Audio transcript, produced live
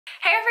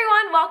Hey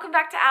everyone, welcome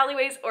back to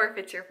Alleyways, or if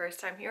it's your first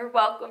time here,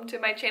 welcome to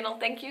my channel.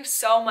 Thank you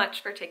so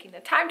much for taking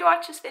the time to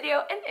watch this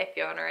video, and if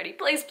you haven't already,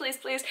 please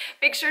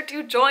make sure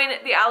to join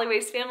the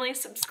Alleyways family,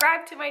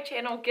 subscribe to my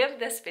channel, give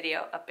this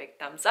video a big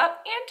thumbs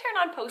up, and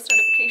turn on post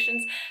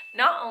notifications,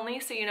 not only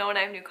so you know when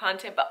I have new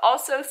content, but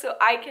also so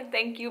I can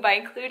thank you by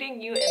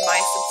including you in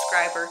my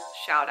subscriber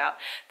shout out.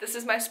 This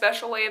is my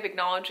special way of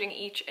acknowledging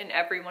each and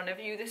every one of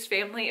you. This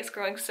family is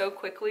growing so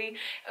quickly,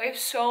 and we have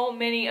so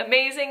many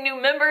amazing new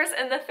members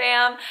in the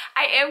fam.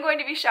 I am going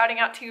to be shouting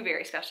out to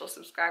very special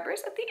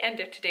subscribers at the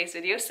end of today's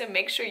video, so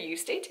make sure you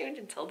stay tuned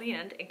until the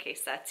end in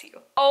case that's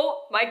you.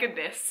 Oh my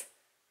goodness.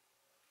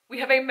 We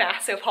have a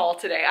massive haul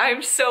today.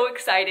 I'm so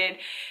excited.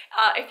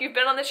 If you've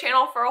been on the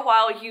channel for a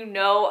while, you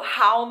know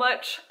how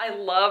much I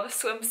love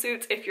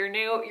swimsuits. If you're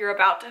new, you're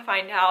about to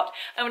find out.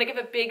 I want to give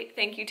a big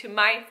thank you to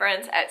my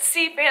friends at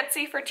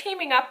Seafancy for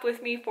teaming up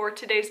with me for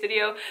today's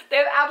video. They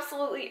have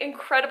absolutely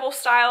incredible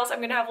styles. I'm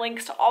going to have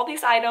links to all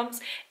these items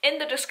in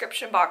the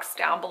description box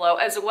down below,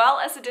 as well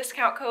as a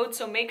discount code,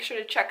 so make sure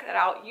to check that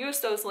out. Use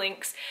those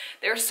links.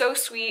 They're so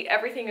sweet.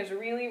 Everything is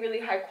really,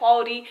 really high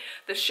quality.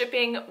 The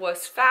shipping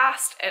was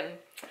fast, and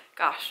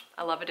gosh,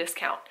 I love a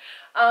discount.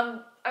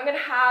 I'm gonna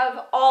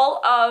have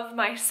all of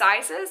my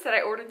sizes that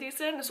I ordered these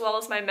in, as well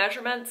as my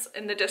measurements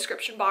in the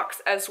description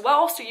box as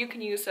well, so you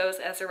can use those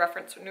as a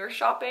reference when you're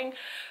shopping.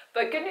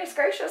 But goodness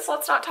gracious,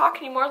 let's not talk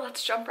anymore,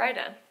 let's jump right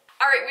in.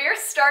 All right, we are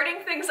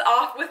starting things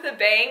off with a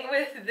bang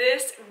with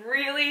this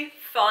really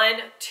fun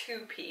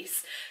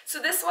two-piece.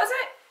 So this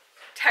wasn't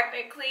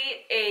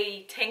technically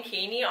a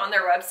tankini on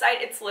their website.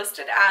 It's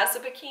listed as a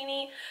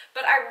bikini,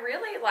 but I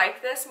really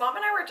like this. Mom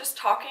and I were just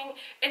talking,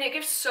 and it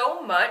gives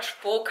so much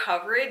full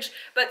coverage,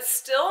 but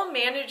still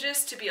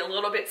manages to be a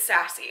little bit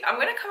sassy. I'm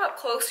gonna come up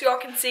close so y'all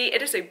can see.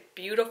 It is a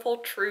beautiful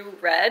true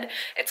red.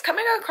 It's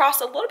coming across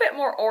a little bit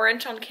more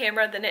orange on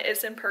camera than it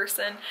is in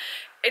person.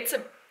 It's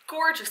a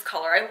gorgeous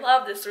color. I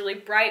love this really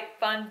bright,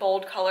 fun,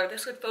 bold color.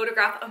 This would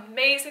photograph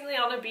amazingly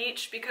on a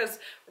beach because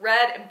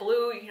red and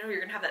blue, you know,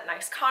 you're gonna have that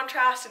nice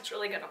contrast. It's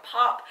really gonna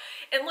pop.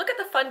 And look at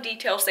the fun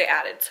details they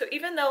added. So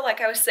even though, like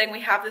I was saying,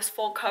 we have this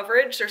full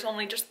coverage, there's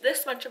only just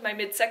this much of my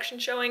midsection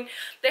showing,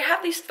 they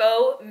have these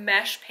faux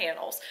mesh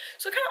panels.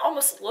 So it kind of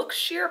almost looks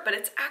sheer, but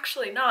it's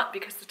actually not,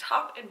 because the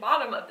top and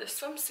bottom of this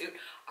swimsuit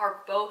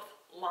are both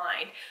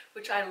line,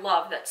 which I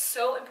love. That's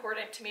so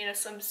important to me in a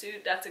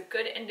swimsuit. That's a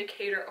good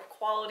indicator of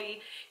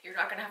quality. You're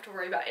not gonna have to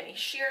worry about any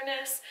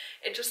sheerness.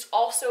 It just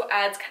also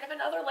adds kind of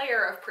another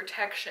layer of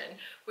protection,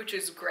 which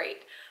is great.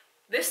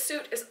 This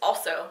suit is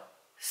also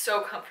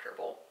so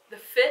comfortable. The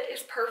fit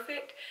is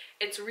perfect.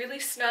 It's really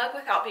snug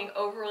without being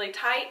overly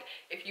tight.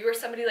 If you are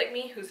somebody like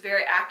me who's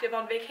very active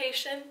on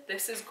vacation,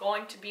 this is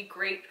going to be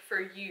great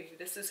for you.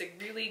 This is a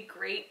really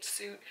great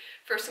suit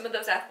for some of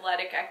those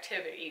athletic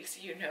activities,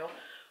 you know,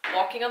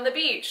 walking on the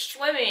beach,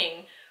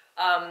 swimming,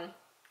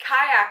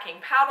 kayaking,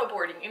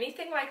 paddleboarding,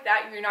 anything like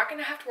that. You're not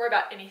gonna have to worry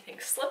about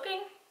anything slipping.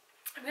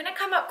 I'm gonna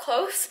come up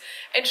close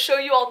and show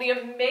you all the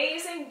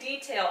amazing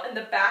detail in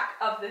the back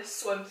of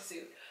this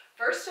swimsuit.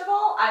 First of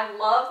all, I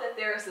love that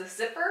there is a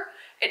zipper.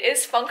 It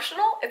is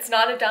functional, it's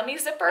not a dummy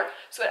zipper,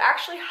 so it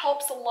actually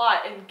helps a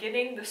lot in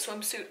getting the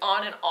swimsuit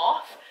on and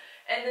off.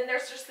 And then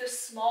there's just this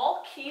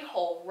small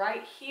keyhole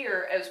right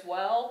here as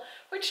well,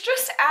 which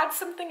just adds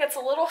something that's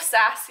a little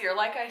sassier,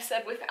 like I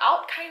said,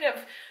 without kind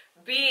of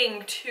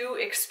being too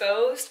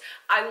exposed.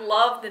 I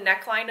love the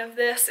neckline of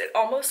this. It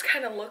almost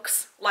kind of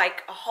looks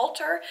like a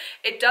halter.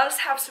 It does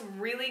have some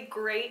really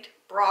great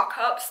bra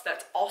cups.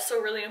 That's also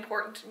really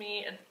important to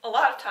me, and a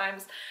lot of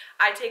times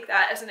I take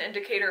that as an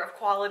indicator of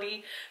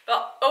quality.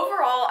 But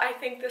overall, I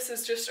think this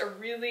is just a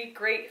really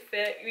great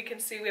fit. You can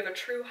see we have a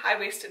true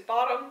high-waisted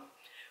bottom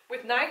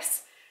with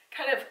nice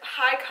kind of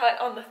high cut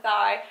on the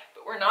thigh,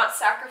 but we're not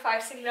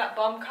sacrificing that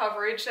bum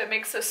coverage that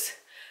makes us,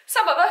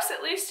 some of us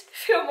at least,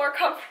 feel more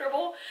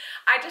comfortable.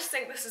 I just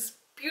think this is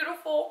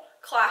beautiful,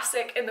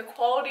 classic, and the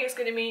quality is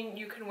going to mean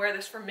you can wear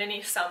this for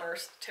many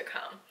summers to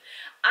come.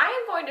 I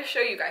am going to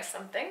show you guys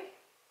something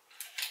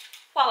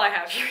while I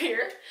have you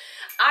here.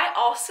 I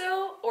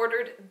also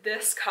ordered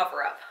this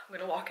cover up. I'm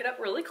gonna walk it up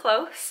really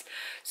close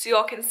so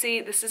y'all can see.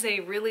 This is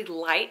a really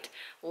light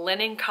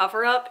linen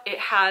cover up. It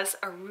has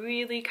a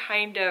really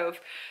kind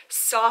of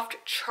soft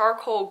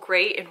charcoal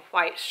gray and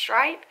white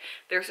stripe.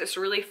 There's this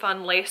really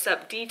fun lace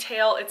up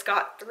detail. It's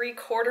got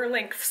 3/4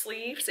 length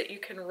sleeves that you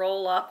can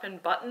roll up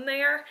and button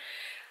there.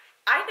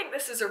 I think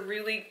this is a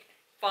really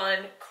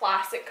fun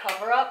classic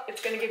cover up.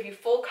 It's going to give you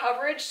full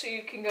coverage so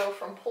you can go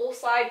from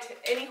poolside to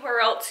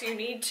anywhere else you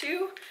need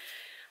to.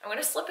 I'm going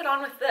to slip it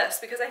on with this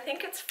because I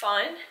think it's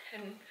fun,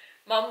 and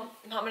mom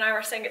and I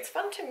were saying it's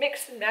fun to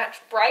mix and match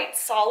bright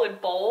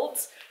solid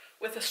bolds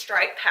with a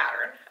stripe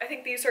pattern. I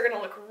think these are going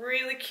to look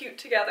really cute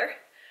together.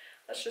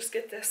 Let's just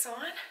get this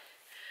on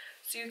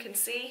so you can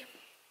see.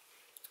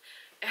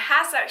 It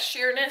has that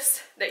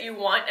sheerness that you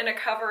want in a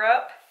cover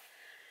up,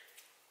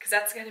 because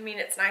that's going to mean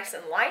it's nice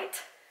and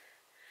light.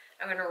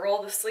 I'm going to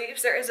roll the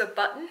sleeves. There is a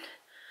button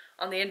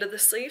on the end of the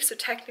sleeve, so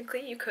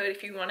technically you could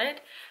if you wanted.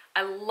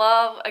 I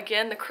love,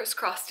 again, the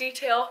crisscross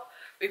detail.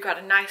 We've got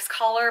a nice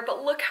collar,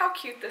 but look how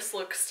cute this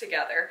looks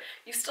together.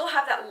 You still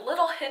have that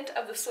little hint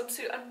of the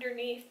swimsuit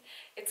underneath.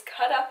 It's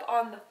cut up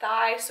on the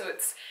thigh, so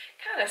it's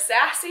kind of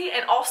sassy,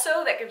 and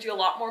also that gives you a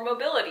lot more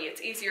mobility.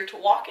 It's easier to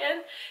walk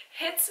in.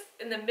 Hits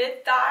in the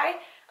mid-thigh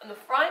on the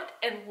front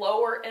and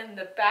lower in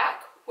the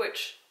back,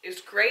 which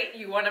is great.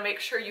 You want to make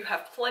sure you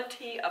have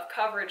plenty of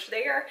coverage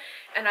there.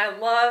 And I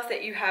love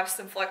that you have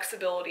some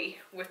flexibility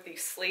with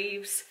these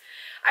sleeves.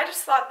 I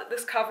just thought that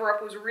this cover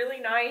up was really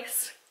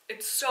nice.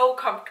 It's so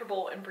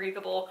comfortable and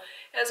breathable.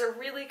 It has a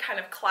really kind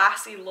of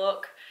classy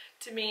look.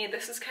 To me,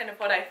 this is kind of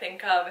what I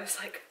think of as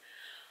like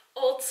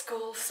old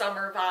school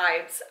summer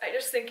vibes. I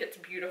just think it's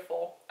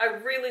beautiful. I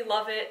really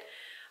love it.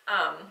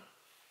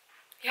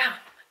 Yeah,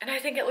 and I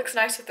think it looks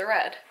nice with the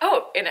red.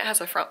 Oh, and it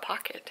has a front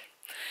pocket.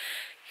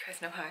 You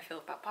guys know how I feel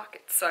about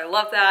pockets, so I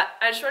love that.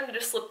 I just wanted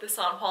to slip this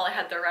on while I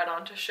had the red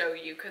on to show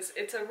you, because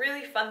it's a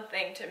really fun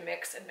thing to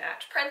mix and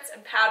match prints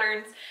and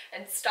patterns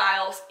and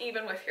styles,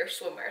 even with your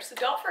swimwear. So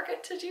don't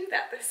forget to do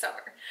that this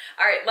summer.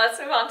 All right, let's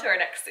move on to our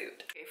next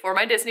suit. Okay, for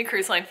my Disney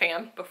Cruise Line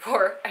fam,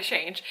 before I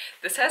change,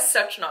 this has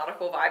such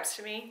nautical vibes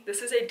to me.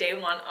 This is a day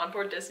one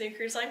onboard Disney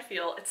Cruise Line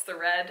feel. It's the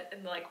red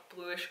and the like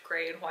bluish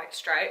gray and white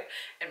stripe.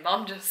 And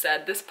mom just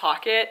said this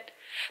pocket,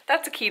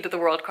 that's a key to the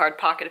world card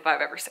pocket if I've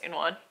ever seen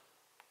one.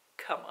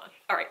 Come on.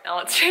 All right, now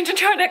let's change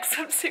into our next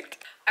swimsuit.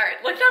 All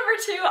right, look number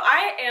 2.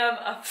 I am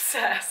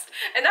obsessed,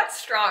 and that's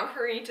strong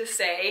for me to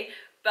say,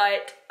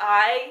 but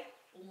I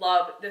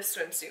love this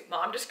swimsuit.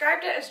 Mom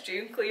described it as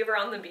June Cleaver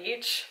on the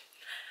beach.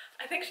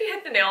 I think she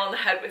hit the nail on the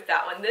head with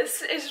that one.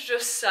 This is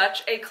just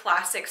such a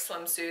classic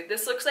swimsuit.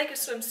 This looks like a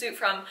swimsuit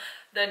from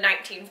the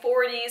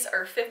 1940s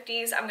or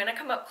 50s. I'm gonna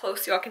come up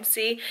close so y'all can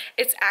see.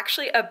 It's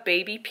actually a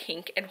baby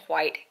pink and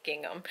white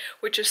gingham,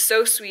 which is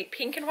so sweet.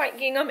 Pink and white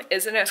gingham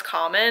isn't as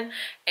common,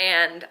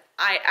 and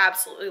I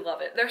absolutely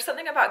love it. There's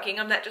something about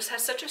gingham that just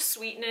has such a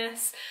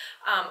sweetness,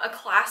 a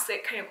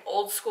classic kind of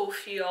old school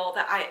feel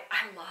that I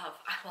love.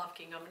 I love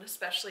gingham, and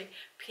especially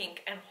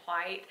pink and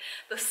white.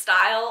 The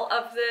style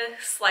of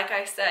this, like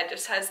I said,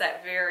 just has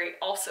that very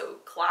also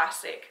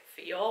classic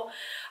feel.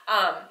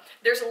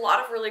 There's a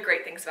lot of really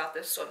great things about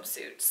this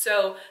swimsuit.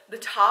 So the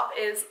top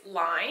is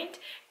lined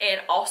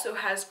and also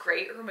has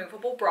great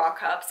removable bra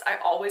cups. I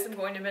always am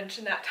going to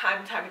mention that time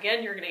and time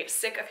again. You're gonna get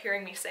sick of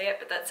hearing me say it,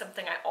 but that's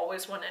something I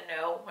always want to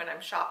know when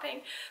I'm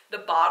shopping. The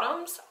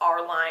bottoms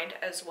are lined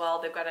as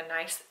well. They've got a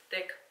nice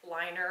thick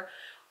liner.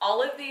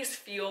 All of these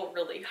feel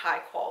really high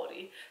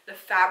quality. The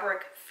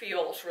fabric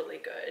feels really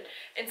good.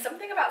 And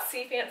something about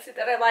Seafancy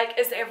that I like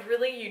is they have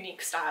really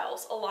unique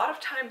styles. A lot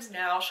of times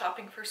now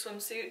shopping for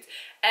swimsuits,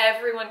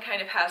 everyone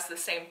kind of has the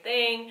same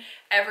thing.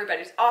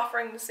 Everybody's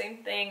offering the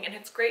same thing, and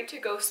it's great to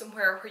go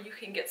somewhere where you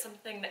can get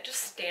something that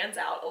just stands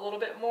out a little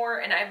bit more,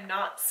 and I've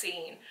not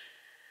seen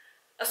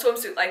a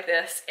swimsuit like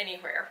this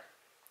anywhere.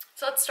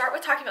 So let's start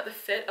with talking about the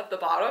fit of the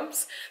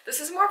bottoms. This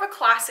is more of a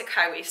classic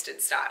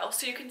high-waisted style.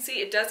 So you can see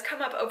it does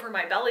come up over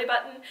my belly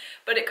button,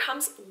 but it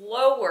comes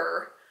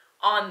lower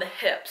on the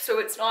hip. So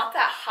it's not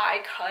that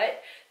high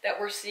cut that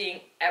we're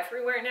seeing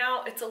everywhere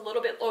now. It's a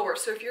little bit lower.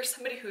 So if you're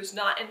somebody who's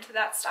not into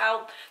that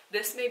style,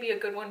 this may be a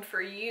good one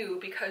for you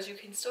because you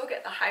can still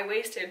get the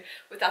high-waisted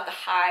without the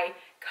high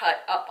cut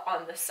up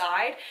on the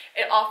side.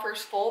 It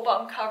offers full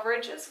bum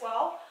coverage as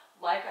well.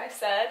 Like I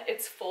said,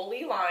 it's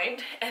fully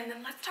lined. And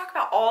then let's talk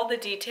about all the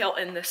detail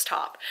in this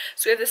top.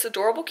 So we have this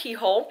adorable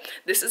keyhole.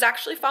 This is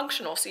actually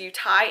functional. So you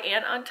tie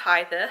and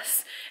untie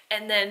this.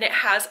 And then it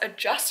has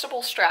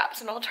adjustable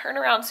straps. And I'll turn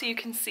around so you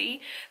can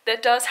see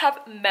that does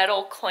have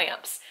metal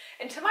clamps.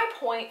 And to my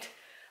point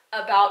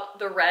about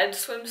the red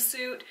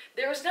swimsuit,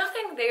 there was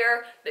nothing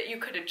there that you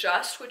could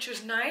adjust, which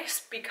is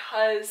nice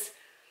because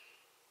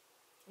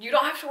you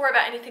don't have to worry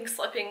about anything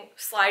slipping,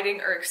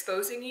 sliding, or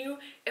exposing you.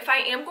 If I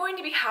am going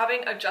to be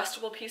having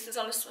adjustable pieces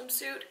on a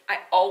swimsuit, I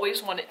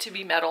always want it to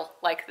be metal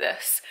like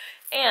this.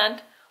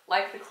 And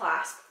like the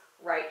clasp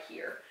right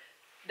here.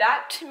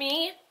 That to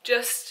me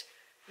just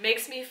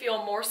makes me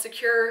feel more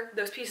secure.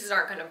 Those pieces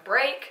aren't gonna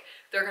break.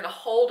 They're gonna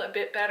hold a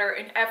bit better,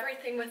 and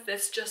everything with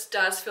this just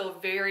does feel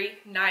very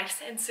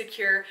nice and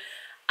secure.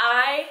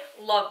 I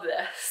love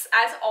this.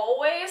 As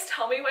always,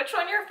 tell me which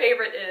one your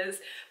favorite is,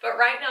 but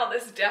right now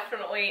this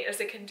definitely is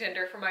a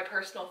contender for my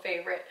personal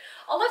favorite.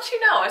 I'll let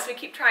you know as we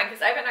keep trying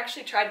because I haven't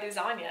actually tried these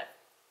on yet,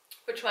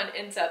 which one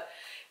ends up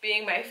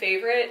being my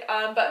favorite.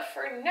 But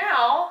for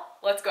now,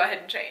 let's go ahead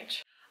and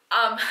change.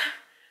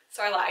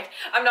 So I lied.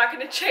 I'm not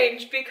gonna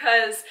change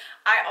because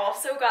I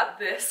also got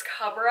this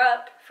cover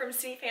up from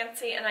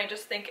Seafancy, and I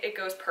just think it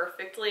goes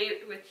perfectly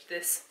with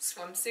this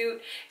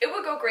swimsuit. It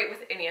would go great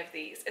with any of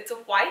these. It's a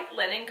white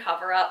linen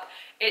cover up.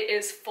 It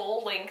is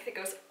full length. It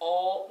goes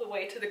all the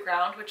way to the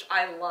ground, which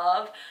I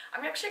love.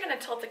 I'm actually gonna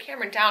tilt the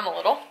camera down a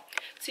little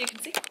so you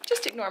can see.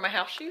 Just ignore my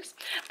house shoes.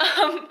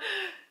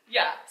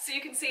 Yeah, so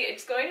you can see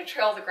it's going to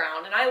trail the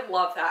ground, and I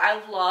love that.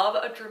 I love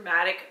a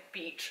dramatic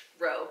beach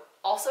robe.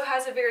 Also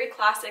has a very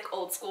classic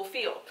old school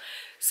feel.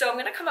 So I'm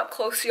gonna come up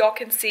close so y'all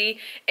can see.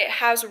 It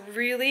has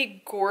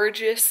really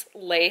gorgeous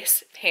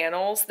lace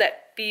panels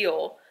that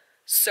feel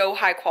so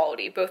high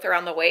quality, both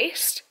around the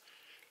waist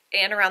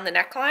and around the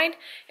neckline.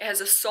 It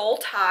has a sole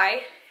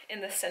tie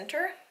in the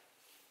center.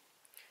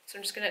 So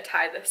I'm just gonna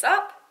tie this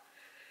up.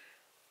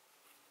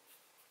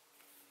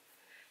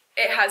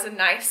 It has a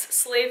nice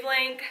sleeve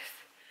length,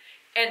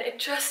 and it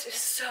just is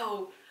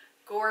so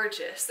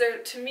gorgeous.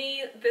 To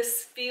me,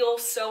 this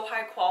feels so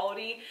high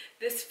quality.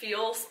 This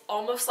feels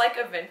almost like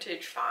a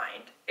vintage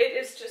find. It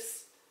is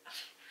just,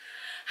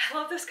 I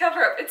love this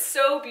cover up. It's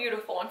so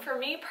beautiful. And for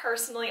me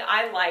personally,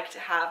 I like to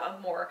have a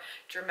more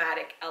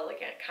dramatic,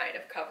 elegant kind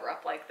of cover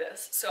up like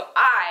this. So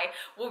I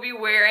will be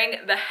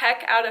wearing the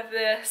heck out of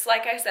this.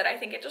 Like I said, I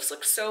think it just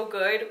looks so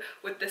good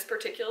with this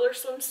particular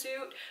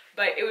swimsuit,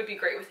 but it would be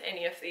great with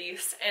any of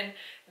these. And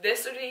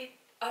this would be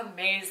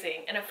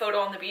amazing in a photo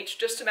on the beach.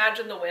 Just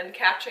imagine the wind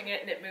catching it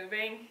and it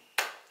moving.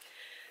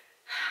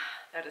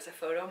 That is a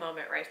photo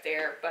moment right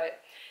there,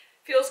 but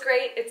feels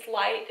great. It's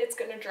light, it's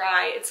gonna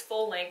dry, it's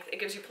full length, it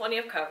gives you plenty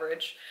of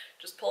coverage.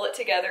 Just pull it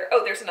together.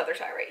 Oh, there's another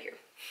tie right here.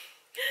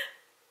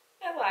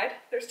 I lied,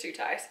 there's 2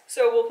 ties.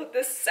 So we'll put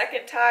this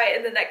second tie,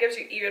 and then that gives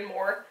you even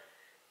more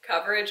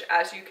coverage,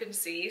 as you can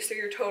see. So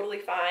you're totally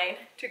fine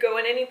to go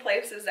in any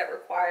places that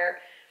require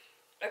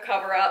a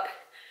cover up.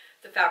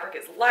 The fabric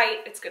is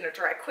light, it's gonna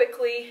dry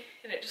quickly,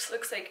 and it just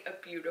looks like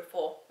a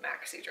beautiful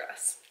maxi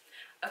dress.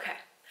 Okay,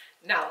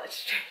 now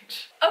let's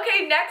change.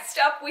 Okay, next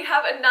up we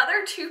have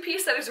another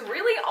 2-piece that is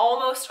really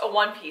almost a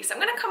 1-piece. I'm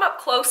gonna come up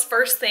close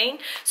first thing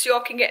so y'all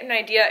can get an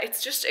idea.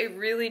 It's just a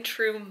really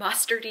true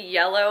mustardy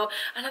yellow,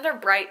 another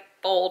bright,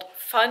 bold,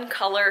 fun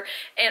color,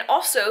 and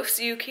also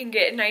so you can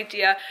get an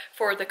idea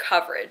for the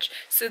coverage.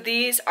 So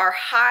these are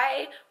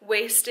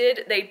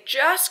high-waisted. They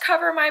just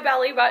cover my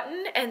belly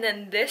button, and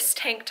then this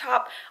tank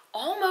top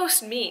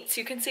almost meets,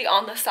 you can see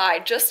on the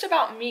side, just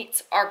about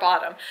meets our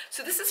bottom.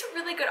 So this is a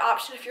really good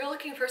option if you're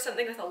looking for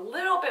something with a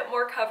little bit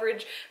more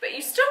coverage, but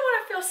you still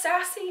want to feel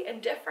sassy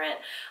and different.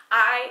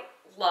 I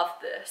love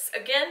this.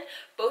 Again,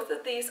 both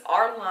of these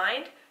are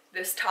lined.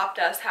 This top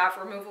does have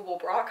removable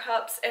bra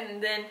cups,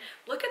 and then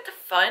look at the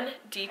fun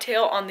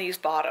detail on these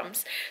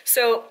bottoms.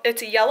 So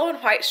it's a yellow and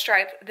white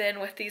stripe, then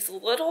with these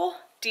little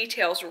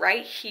details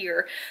right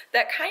here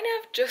that kind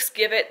of just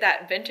give it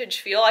that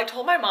vintage feel. I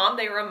told my mom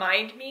they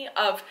remind me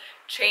of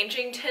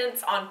changing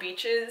tints on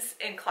beaches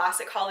in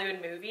classic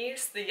Hollywood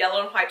movies, the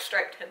yellow and white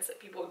striped tints that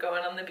people would go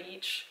in on the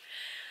beach.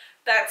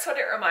 That's what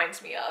it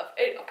reminds me of.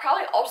 It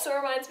probably also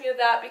reminds me of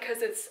that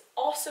because it's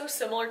also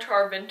similar to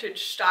our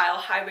vintage style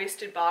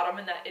high-waisted bottom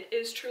in that it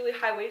is truly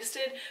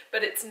high-waisted,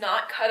 but it's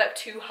not cut up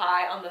too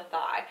high on the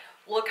thigh.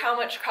 Look how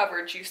much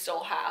coverage you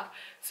still have.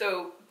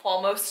 So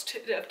while most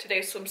of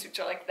today's swimsuits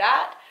are like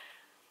that,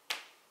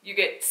 you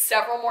get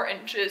several more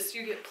inches,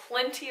 you get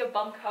plenty of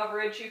bum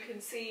coverage. You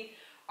can see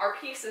our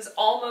pieces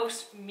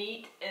almost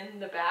meet in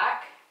the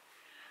back.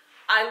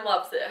 I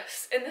love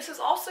this. And this is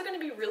also going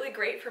to be really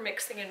great for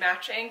mixing and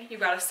matching.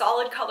 You've got a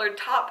solid colored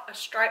top, a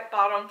striped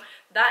bottom.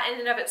 That in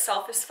and of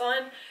itself is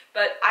fun,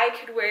 but I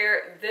could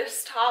wear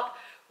this top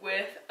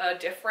with a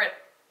different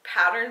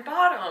patterned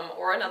bottom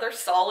or another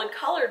solid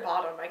colored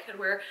bottom. I could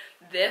wear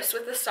this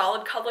with a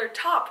solid colored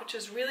top, which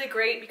is really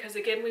great because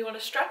again, we want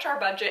to stretch our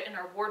budget and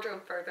our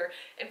wardrobe further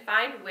and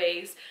find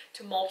ways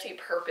to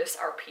multi-purpose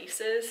our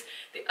pieces.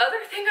 The other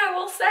thing I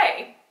will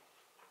say,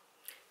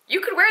 you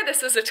could wear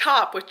this as a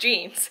top with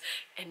jeans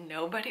and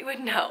nobody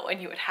would know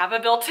and you would have a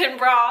built-in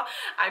bra.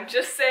 I'm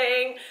just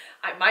saying,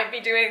 I might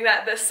be doing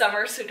that this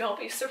summer, so don't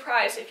be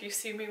surprised if you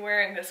see me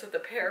wearing this with a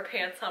pair of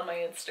pants on my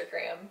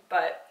Instagram.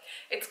 But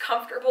it's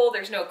comfortable,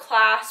 there's no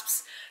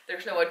clasps,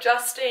 there's no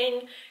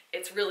adjusting.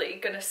 It's really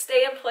gonna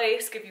stay in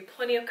place, give you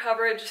plenty of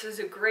coverage. This is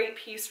a great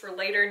piece for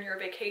later in your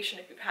vacation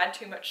if you've had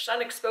too much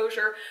sun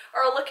exposure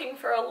or are looking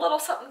for a little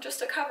something just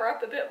to cover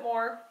up a bit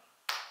more.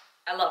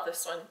 I love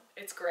this one,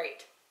 it's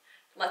great.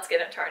 Let's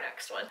get into our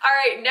next one. All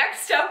right,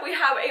 next up we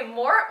have a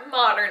more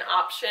modern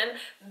option.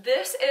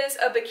 This is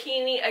a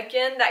bikini,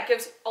 again, that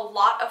gives a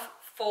lot of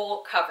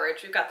full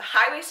coverage. We've got the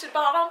high-waisted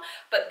bottom,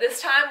 but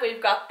this time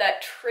we've got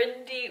that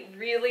trendy,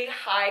 really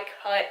high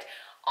cut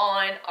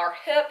on our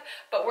hip,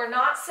 but we're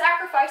not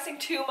sacrificing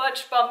too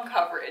much bum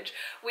coverage.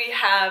 We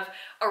have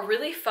a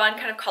really fun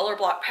kind of color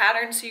block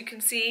pattern, so you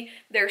can see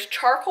there's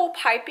charcoal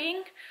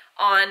piping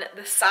on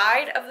the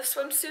side of the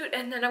swimsuit,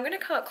 and then I'm going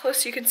to come up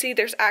close so you can see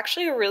there's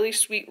actually a really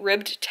sweet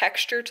ribbed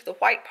texture to the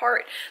white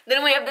part.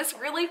 Then we have this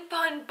really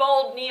fun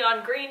bold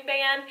neon green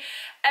band.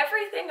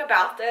 Everything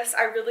about this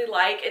I really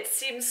like. It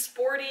seems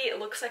sporty, it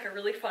looks like a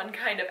really fun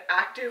kind of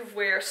active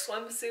wear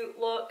swimsuit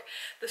look.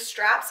 The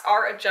straps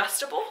are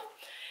adjustable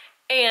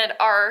and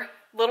our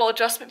little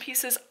adjustment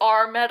pieces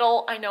are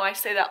metal. I know I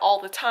say that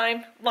all the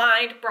time.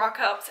 Lined bra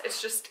cups,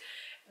 it's just,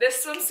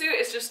 this swimsuit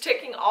is just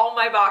ticking all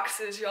my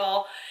boxes,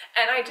 y'all.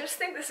 And I just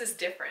think this is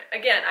different.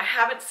 Again, I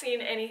haven't seen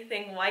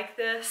anything like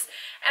this,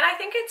 and I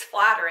think it's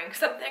flattering.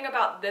 Something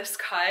about this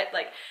cut,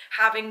 like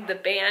having the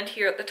band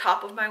here at the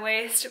top of my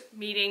waist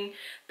meeting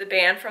the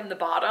band from the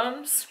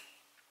bottoms.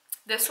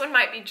 This one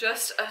might be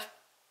just a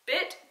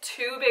bit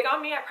too big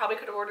on me. I probably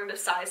could have ordered a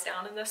size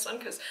down in this one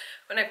because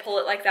when I pull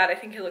it like that, I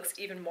think it looks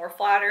even more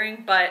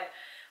flattering, but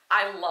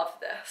I love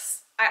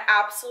this. I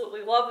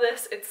absolutely love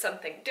this. It's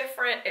something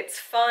different, it's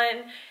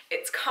fun,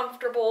 it's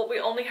comfortable. We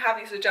only have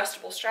these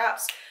adjustable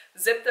straps.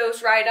 Zip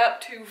those right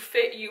up to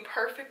fit you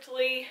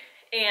perfectly,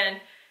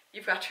 and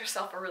you've got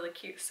yourself a really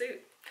cute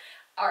suit.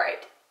 All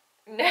right,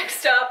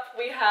 next up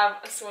we have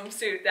a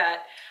swimsuit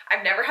that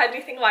I've never had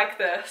anything like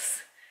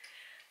this.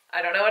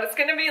 I don't know what it's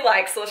gonna be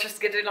like, so let's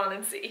just get it on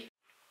and see.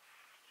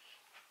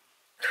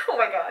 Oh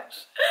my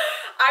gosh.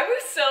 I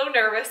was so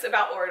nervous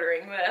about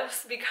ordering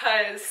this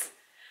because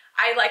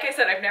like I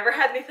said, I've never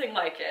had anything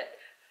like it.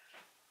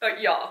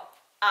 But y'all,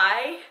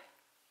 I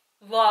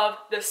love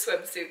this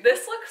swimsuit.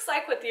 This looks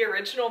like what the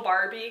original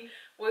Barbie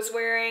was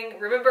wearing.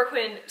 Remember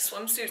when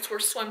swimsuits were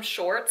swim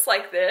shorts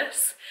like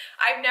this?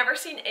 I've never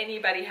seen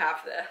anybody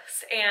have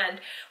this.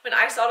 And when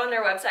I saw it on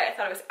their website, I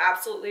thought it was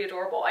absolutely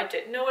adorable. I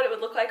didn't know what it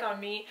would look like on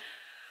me,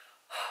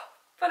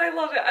 but I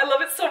love it. I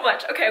love it so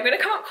much. Okay, I'm gonna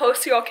come up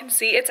close so y'all can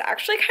see. It's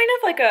actually kind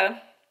of like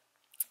a,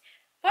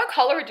 what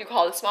color would you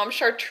call this, Mom?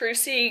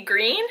 Chartreusey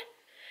green?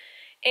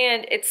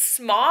 And it's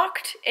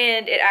smocked,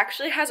 and it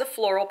actually has a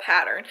floral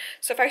pattern.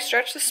 So if I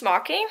stretch the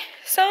smocking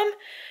some,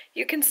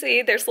 you can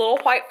see there's little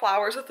white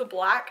flowers with a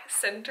black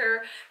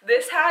center.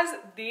 This has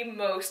the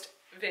most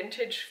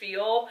vintage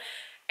feel,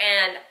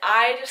 and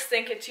I just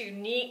think it's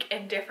unique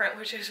and different,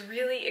 which is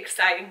really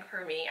exciting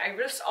for me. I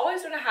just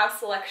always want to have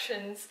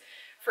selections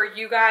for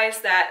you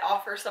guys that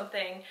offer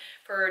something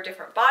for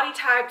different body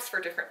types, for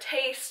different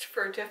tastes,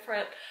 for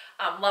different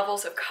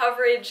levels of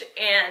coverage,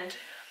 and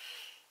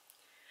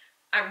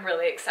I'm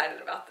really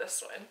excited about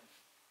this one.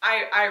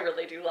 I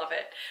really do love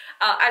it.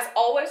 As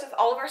always with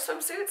all of our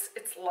swimsuits,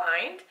 it's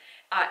lined.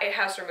 It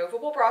has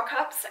removable bra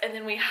cups, and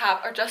then we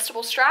have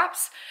adjustable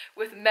straps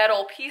with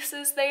metal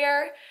pieces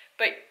there.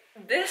 But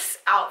this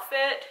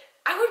outfit,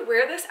 I would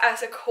wear this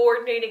as a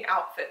coordinating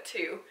outfit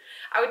too.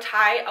 I would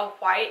tie a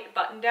white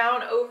button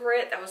down over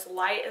it that was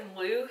light and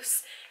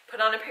loose,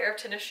 put on a pair of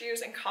tennis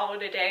shoes and call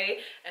it a day,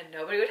 and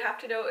nobody would have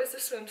to know it was a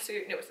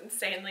swimsuit, and it was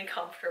insanely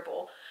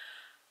comfortable.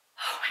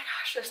 Oh my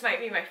gosh, this might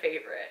be my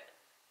favorite.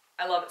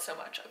 I love it so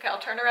much. Okay, I'll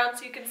turn around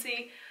so you can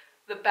see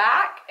the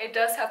back. It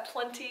does have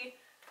plenty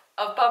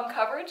of bum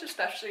coverage,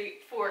 especially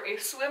for a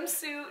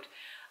swimsuit.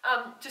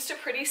 Just a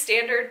pretty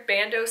standard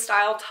bandeau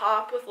style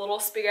top with little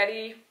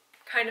spaghetti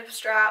kind of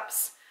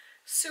straps.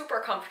 Super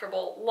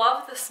comfortable.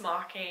 Love the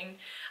smocking.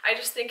 I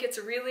just think it's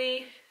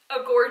really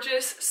a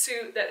gorgeous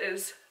suit that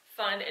is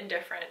fun and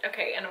different.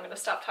 Okay, and I'm gonna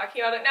stop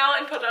talking about it now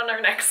and put on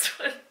our next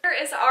one. Here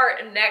is our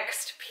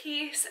next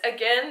piece.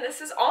 Again, this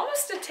is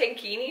almost a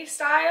tankini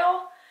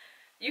style.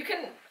 You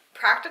can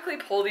practically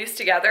pull these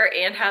together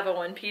and have a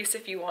one piece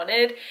if you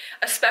wanted,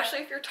 especially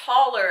if you're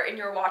taller and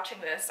you're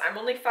watching this. I'm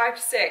only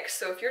 5'6",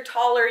 so if you're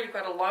taller, you've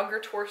got a longer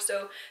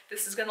torso,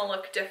 this is gonna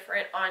look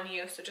different on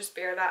you, so just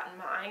bear that in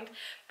mind.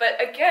 But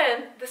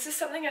again, this is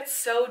something that's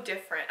so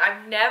different.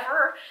 I've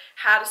never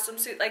had a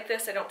swimsuit like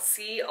this. I don't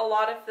see a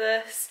lot of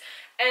this.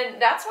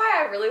 And that's why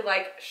I really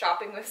like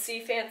shopping with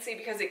Seafancy,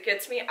 because it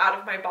gets me out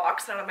of my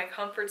box, out of my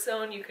comfort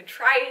zone. You can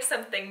try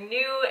something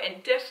new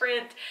and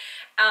different.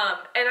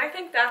 And I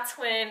think that's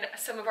when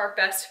some of our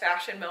best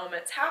fashion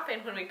moments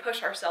happen, when we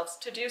push ourselves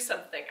to do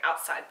something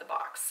outside the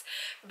box.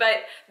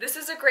 But this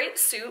is a great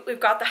suit. We've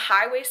got the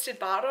high-waisted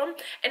bottom,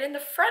 and in the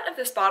front of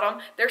this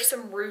bottom, there's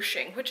some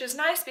ruching, which is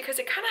nice because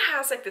it kind of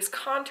has like this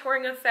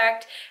contouring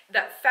effect.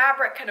 That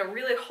fabric kind of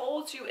really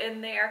holds you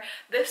in there.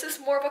 This is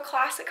more of a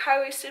classic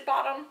high-waisted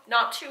bottom,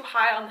 not too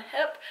high on the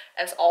hip.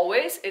 As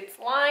always, it's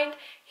lined.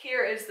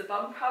 Here is the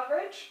bum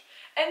coverage.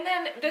 And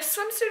then this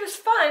swimsuit is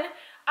fun,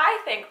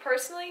 I think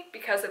personally,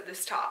 because of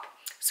this top.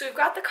 So we've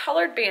got the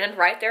colored band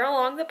right there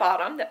along the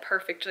bottom that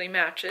perfectly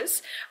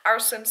matches our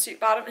swimsuit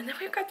bottom. And then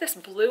we've got this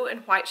blue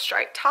and white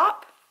striped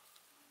top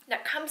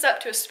that comes up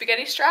to a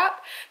spaghetti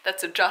strap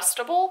that's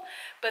adjustable.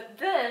 But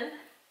then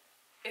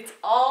it's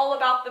all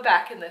about the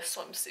back in this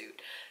swimsuit.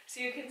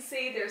 So you can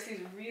see there's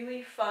these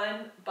really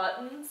fun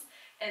buttons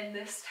and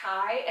this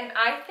tie. And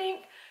I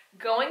think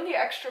going the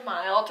extra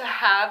mile to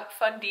have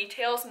fun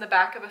details in the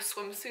back of a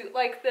swimsuit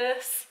like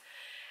this,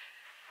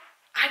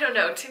 I don't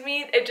know, to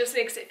me it just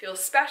makes it feel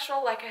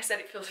special. Like I said,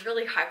 it feels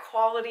really high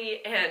quality,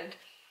 and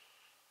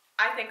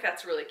I think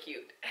that's really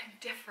cute and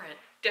different.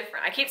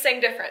 I keep saying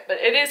different, but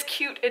it is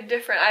cute and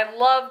different. I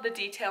love the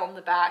detail in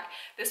the back.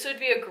 This would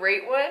be a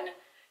great one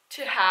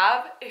to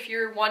have if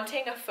you're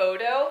wanting a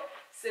photo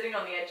sitting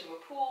on the edge of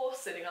a pool,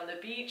 sitting on the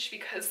beach,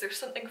 because there's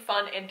something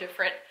fun and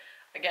different,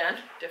 again,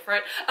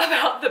 different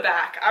about the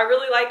back. I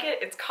really like it.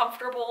 It's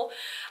comfortable.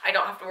 I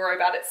don't have to worry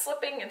about it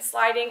slipping and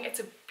sliding. It's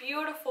a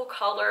beautiful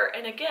color.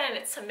 And again,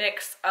 it's a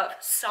mix of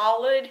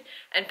solid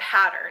and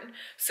pattern.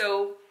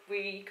 So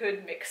we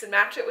could mix and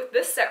match it with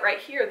this set right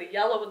here. The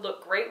yellow would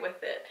look great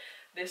with it.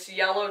 This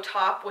yellow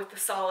top with the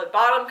solid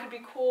bottom could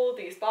be cool.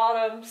 These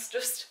bottoms,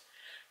 just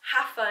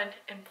have fun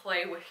and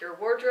play with your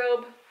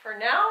wardrobe. For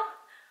now,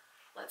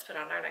 let's put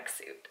on our next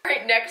suit. All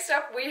right, next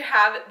up we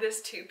have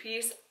this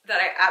two-piece that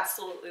I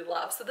absolutely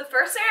love. So the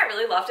first thing I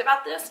really loved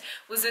about this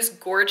was this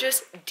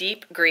gorgeous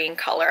deep green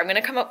color. I'm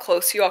gonna come up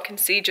close so you all can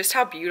see just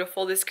how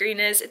beautiful this green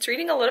is. It's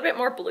reading a little bit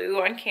more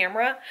blue on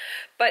camera,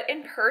 but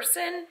in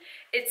person,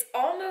 it's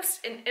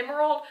almost an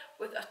emerald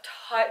with a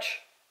touch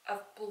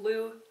of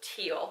blue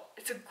teal.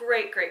 It's a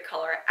great, great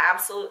color. I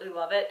absolutely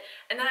love it.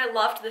 And then I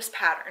loved this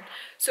pattern.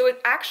 So it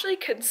actually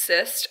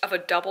consists of a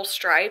double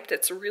stripe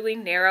that's really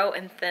narrow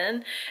and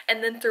thin.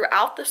 And then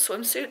throughout the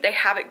swimsuit, they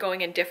have it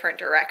going in different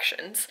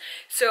directions.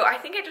 So I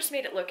think it just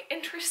made it look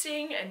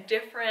interesting and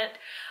different.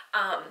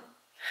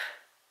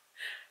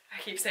 I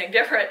keep saying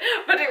different,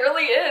 but it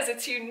really is.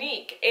 It's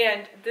unique.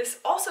 And this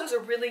also is a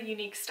really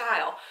unique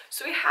style.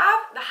 So we have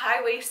the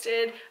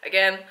high-waisted,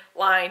 again,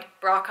 lined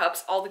bra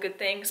cups, all the good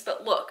things.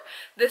 But look,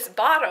 this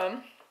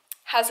bottom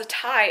has a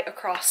tie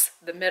across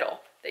the middle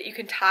that you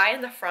can tie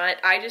in the front.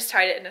 I just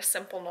tied it in a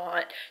simple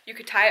knot. You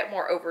could tie it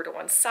more over to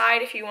one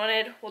side if you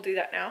wanted. We'll do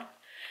that now,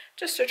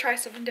 just to try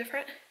something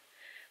different.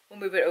 We'll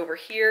move it over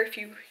here if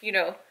you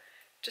know,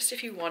 just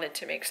if you wanted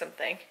to make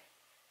something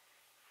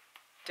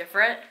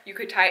different. You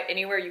could tie it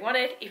anywhere you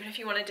wanted. Even if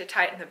you wanted to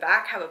tie it in the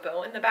back, have a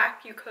bow in the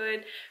back, you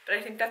could. But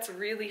I think that's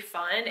really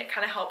fun. It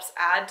kind of helps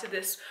add to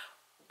this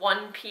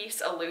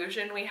one-piece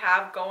illusion we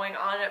have going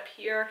on up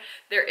here.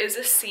 There is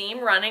a seam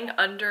running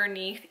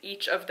underneath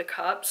each of the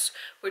cups,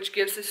 which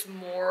gives this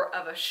more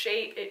of a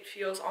shape. It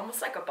feels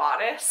almost like a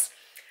bodice.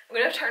 I'm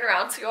going to turn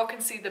around so you all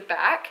can see the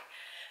back.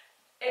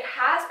 It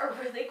has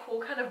a really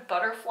cool kind of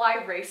butterfly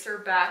racer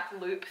back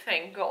loop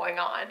thing going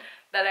on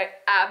that I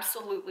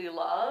absolutely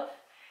love.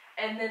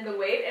 And then the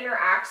way it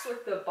interacts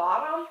with the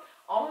bottom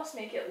almost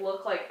make it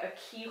look like a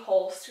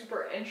keyhole,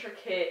 super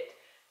intricate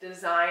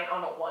design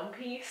on a one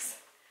piece.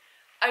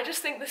 I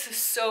just think this is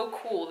so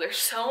cool. There's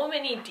so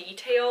many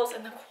details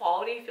and the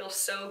quality feels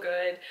so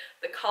good.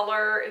 The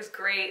color is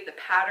great, the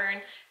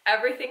pattern,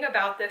 everything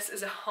about this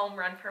is a home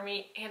run for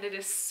me, and it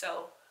is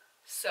so,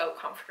 so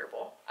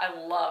comfortable. I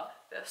love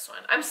this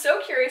one. I'm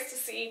so curious to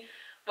see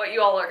what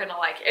you all are gonna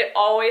like. It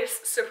always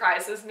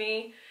surprises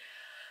me.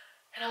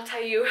 And I'll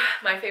tell you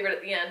my favorite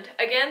at the end.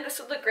 Again, this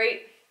would look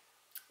great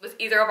with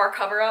either of our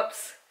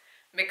cover-ups.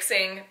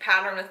 Mixing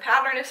pattern with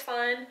pattern is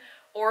fun,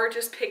 or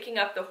just picking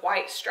up the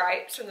white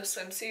stripes from the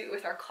swimsuit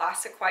with our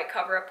classic white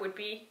cover-up would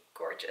be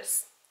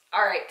gorgeous.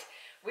 All right,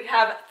 we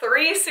have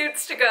 3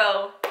 suits to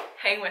go.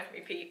 Hang with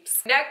me,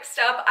 peeps. Next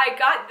up, I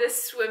got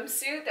this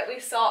swimsuit that we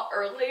saw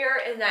earlier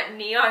in that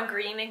neon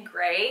green and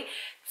gray.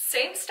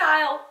 Same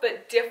style,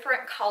 but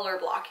different color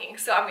blocking.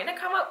 So I'm gonna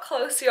come up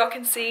close so y'all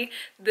can see.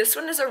 This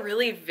one is a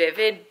really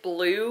vivid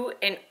blue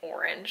and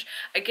orange.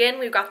 Again,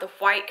 we've got the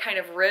white kind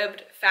of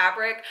ribbed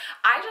fabric.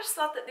 I just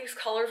thought that these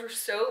colors were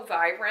so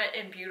vibrant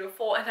and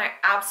beautiful, and I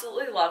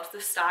absolutely loved the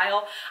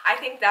style. I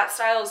think that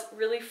style is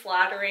really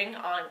flattering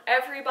on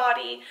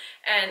everybody,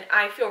 and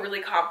I feel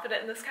really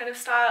confident in this kind of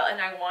style,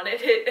 and I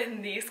wanted it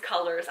in these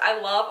colors.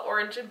 I love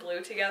orange and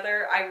blue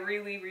together. I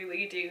really,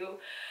 really do.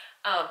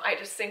 I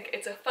just think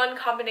it's a fun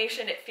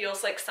combination. It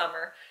feels like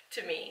summer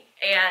to me.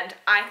 And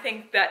I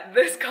think that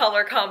this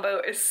color combo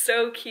is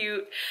so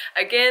cute.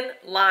 Again,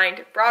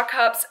 lined bra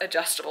cups,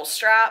 adjustable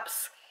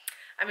straps.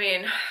 I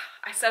mean,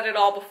 I said it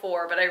all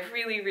before, but I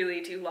really, really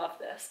do love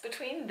this.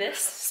 Between this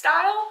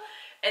style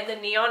and the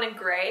neon and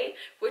gray,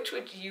 which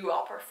would you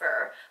all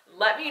prefer?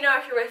 Let me know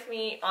if you're with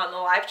me on the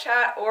live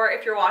chat, or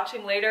if you're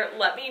watching later,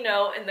 let me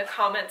know in the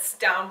comments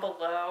down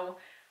below.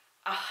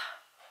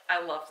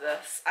 I love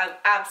this. I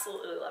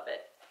absolutely love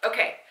it.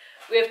 Okay,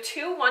 we have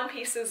 2 one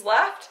pieces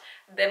left,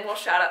 then we'll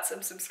shout out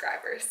some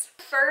subscribers.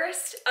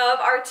 First of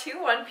our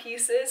 2 one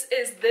pieces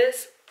is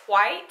this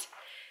white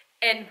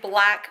and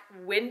black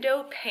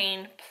window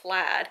pane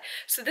plaid.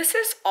 So this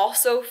is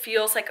also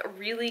feels like a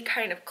really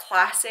kind of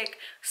classic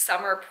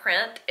summer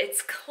print.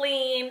 It's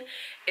clean,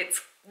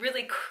 it's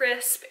really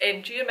crisp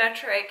and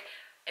geometric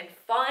and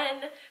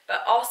fun,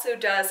 but also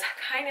does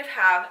kind of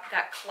have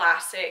that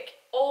classic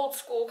old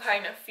school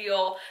kind of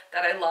feel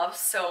that I love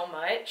so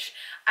much.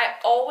 I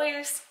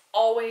always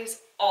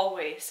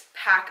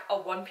pack a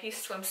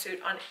one-piece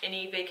swimsuit on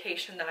any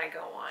vacation that I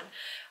go on.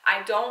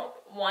 I don't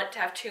want to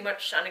have too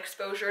much sun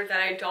exposure that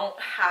I don't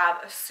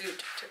have a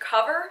suit to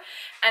cover.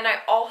 And I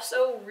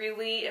also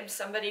really am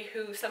somebody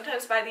who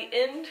sometimes by the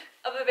end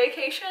of a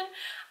vacation,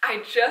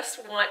 I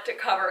just want to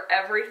cover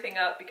everything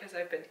up because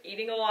I've been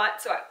eating a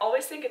lot. So I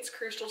always think it's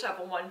crucial to have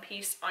a one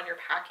piece on your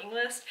packing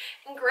list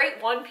and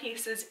great one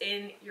pieces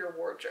in your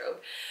wardrobe.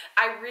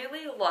 I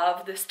really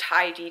love this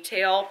tie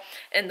detail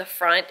in the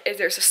front.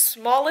 There's a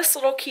smallest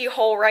little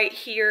keyhole right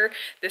here.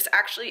 This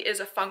actually is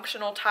a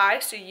functional tie,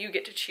 so you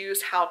get to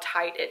choose how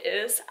tight it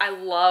is. I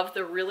love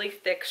the really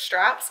thick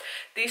straps.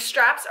 These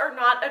straps are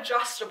not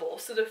adjustable,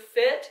 so the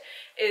fit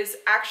is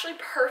actually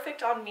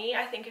perfect on me.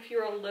 I think if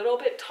you're a little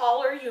bit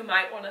taller, you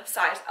might want to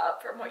size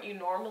up from what you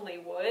normally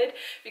would,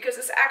 because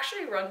this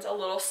actually runs a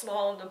little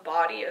small in the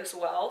body as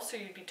well, so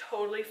you'd be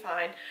totally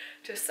fine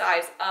to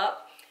size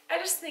up. I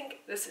just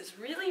think this is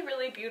really,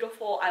 really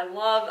beautiful. I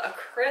love a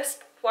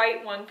crisp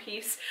white one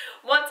piece.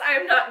 Once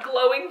I'm not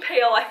glowing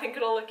pale, I think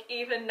it'll look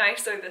even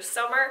nicer this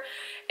summer.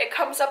 It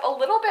comes up a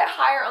little bit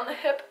higher on the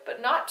hip,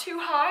 but not too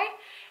high.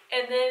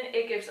 And then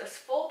it gives us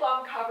full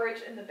bum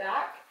coverage in the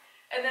back.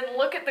 And then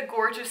look at the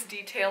gorgeous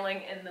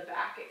detailing in the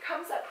back. It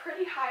comes up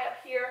pretty high up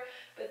here,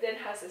 but then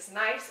has this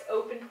nice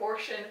open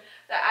portion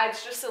that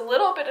adds just a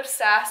little bit of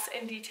sass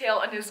and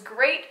detail and is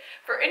great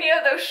for any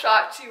of those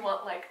shots you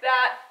want like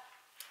that.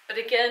 But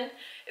again,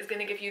 is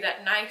going to give you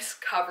that nice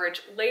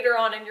coverage later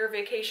on in your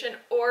vacation,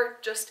 or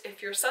just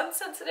if you're sun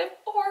sensitive,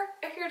 or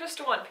if you're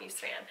just a one-piece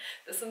fan.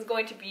 This one's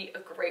going to be a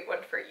great one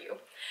for you.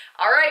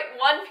 All right,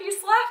 one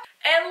piece left.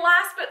 And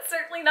last but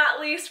certainly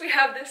not least, we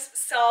have this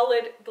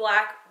solid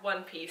black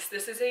one piece.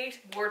 This is a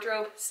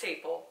wardrobe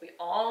staple. We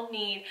all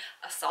need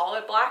a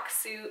solid black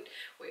suit.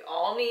 We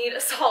all need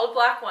a solid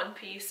black one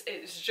piece.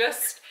 It's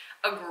just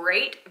a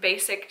great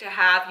basic to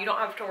have. You don't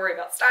have to worry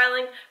about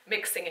styling,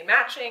 mixing and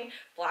matching.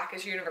 Black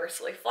is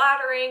universally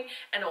flattering,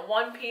 and a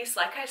one piece,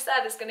 like I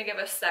said, is going to give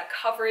us that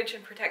coverage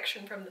and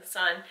protection from the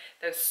sun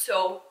that's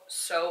so,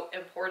 so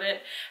important.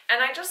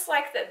 And I just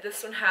like that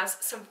this one has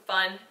some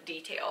fun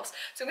details.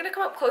 So I'm going to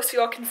come up close so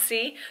y'all can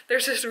see.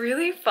 There's this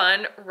really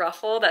fun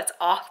ruffle that's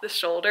off the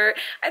shoulder.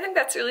 I think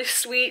that's really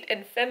sweet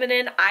and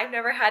feminine. I've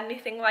never had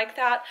anything like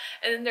that.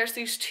 And then there's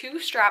these two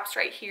straps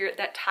right here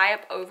that tie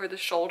up over the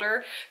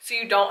shoulder, so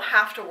you don't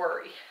have to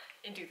worry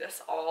and do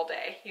this all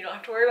day. You don't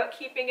have to worry about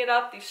keeping it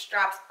up. These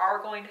straps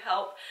are going to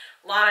help.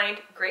 Lined,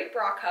 great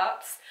bra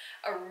cups,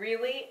 a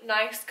really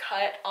nice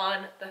cut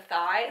on the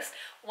thighs.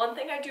 One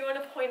thing I do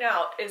want to point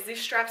out is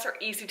these straps are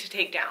easy to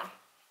take down.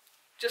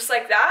 Just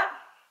like that.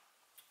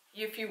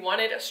 If you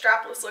wanted a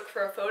strapless look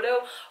for a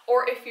photo,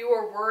 or if you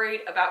were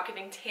worried about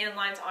getting tan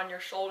lines on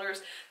your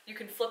shoulders, you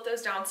can flip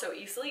those down so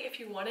easily. If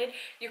you wanted,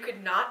 you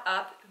could knot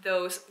up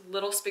those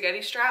little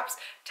spaghetti straps,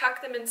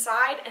 tuck them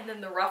inside, and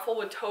then the ruffle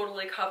would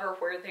totally cover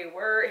where they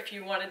were. If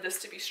you wanted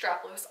this to be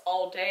strapless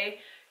all day,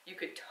 you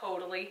could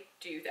totally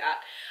do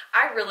that.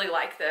 I really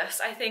like this.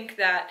 I think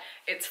that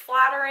it's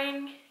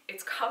flattering,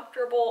 it's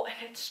comfortable,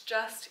 and it's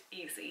just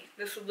easy.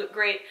 This would look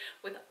great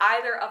with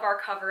either of our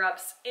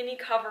cover-ups, any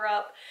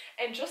cover-up.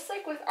 And just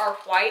like with our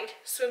white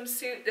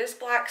swimsuit, this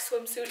black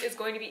swimsuit is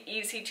going to be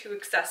easy to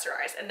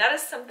accessorize. And that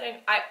is something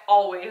I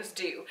always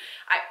do.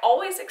 I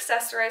always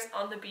accessorize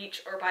on the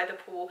beach or by the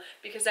pool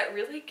because that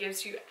really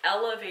gives you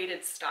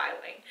elevated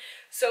styling.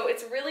 So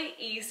it's really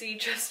easy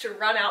just to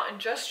run out in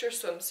just your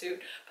swimsuit,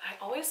 but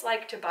I always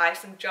like to buy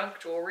some junk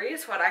jewelry,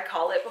 is what I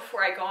call it,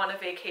 before I go on a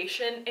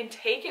vacation and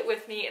take it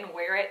with me and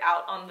wear it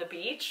out on the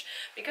beach,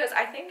 because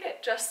I think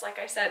it just, like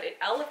I said, it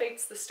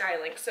elevates the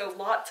styling. So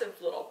lots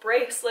of little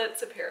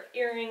bracelets, a pair of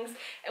earrings,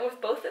 and with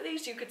both of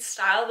these you could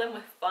style them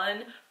with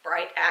fun,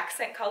 bright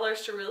accent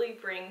colors to really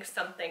bring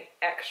something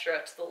extra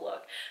to the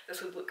look.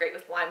 This would look great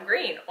with lime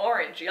green,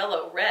 orange,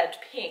 yellow, red,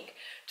 pink,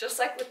 just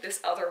like with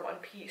this other one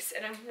piece.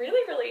 And I'm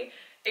really, really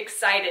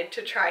excited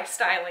to try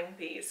styling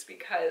these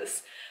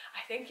because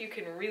I think you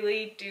can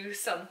really do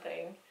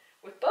something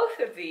with both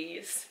of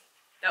these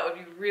that would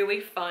be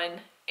really fun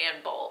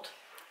and bold.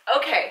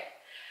 Okay,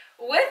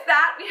 with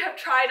that, we have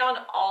tried on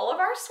all of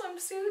our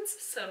swimsuits,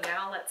 so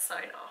now let's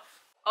sign off.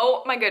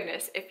 Oh my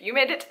goodness, if you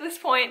made it to this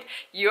point,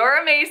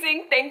 you're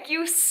amazing. Thank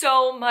you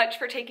so much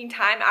for taking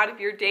time out of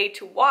your day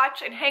to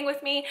watch and hang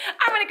with me.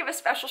 I'm gonna give a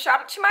special shout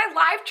out to my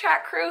live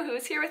chat crew who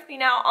is here with me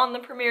now on the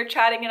premiere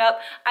chatting it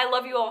up. I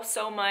love you all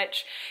so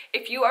much.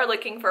 If you are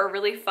looking for a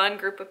really fun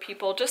group of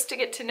people just to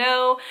get to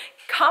know,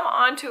 come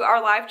on to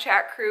our live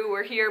chat crew.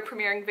 We're here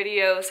premiering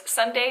videos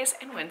Sundays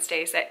and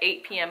Wednesdays at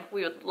 8 p.m.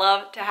 We would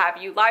love to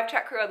have you. Live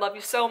chat crew, I love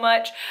you so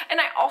much.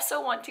 And I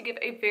also want to give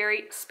a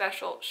very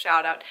special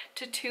shout out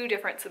to two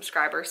different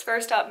subscribers.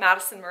 First up,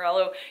 Madison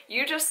Morello.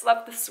 You just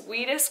left the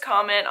sweetest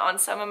comment on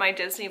some of my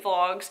Disney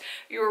vlogs.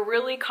 You were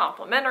really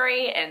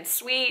complimentary and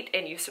sweet,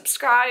 and you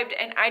subscribed,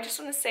 and I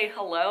just want to say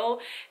hello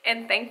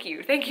and thank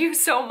you. Thank you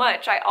so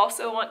much. I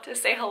also want to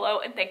say hello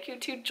and thank you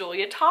to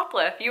Julia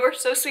Topliff. You were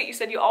so sweet. You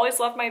said you always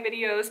loved my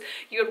videos.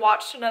 You had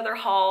watched another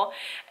haul,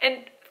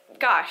 and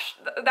gosh,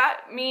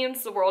 that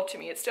means the world to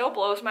me. It still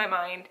blows my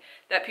mind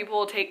that people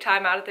will take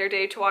time out of their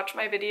day to watch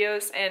my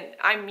videos, and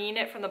I mean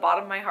it from the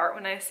bottom of my heart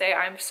when I say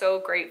I'm so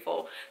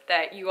grateful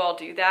that you all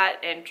do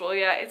that. And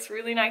Julia, it's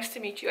really nice to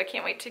meet you. I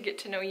can't wait to get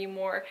to know you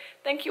more.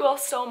 Thank you all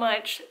so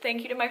much.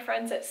 Thank you to my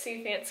friends at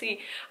Seafancy.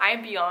 I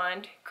am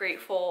beyond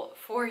grateful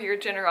for your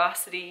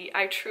generosity.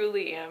 I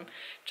truly am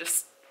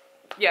just,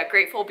 yeah,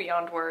 grateful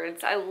beyond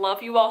words. I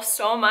love you all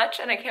so much,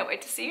 and I can't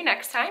wait to see you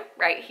next time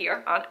right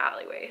here on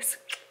Alleyways.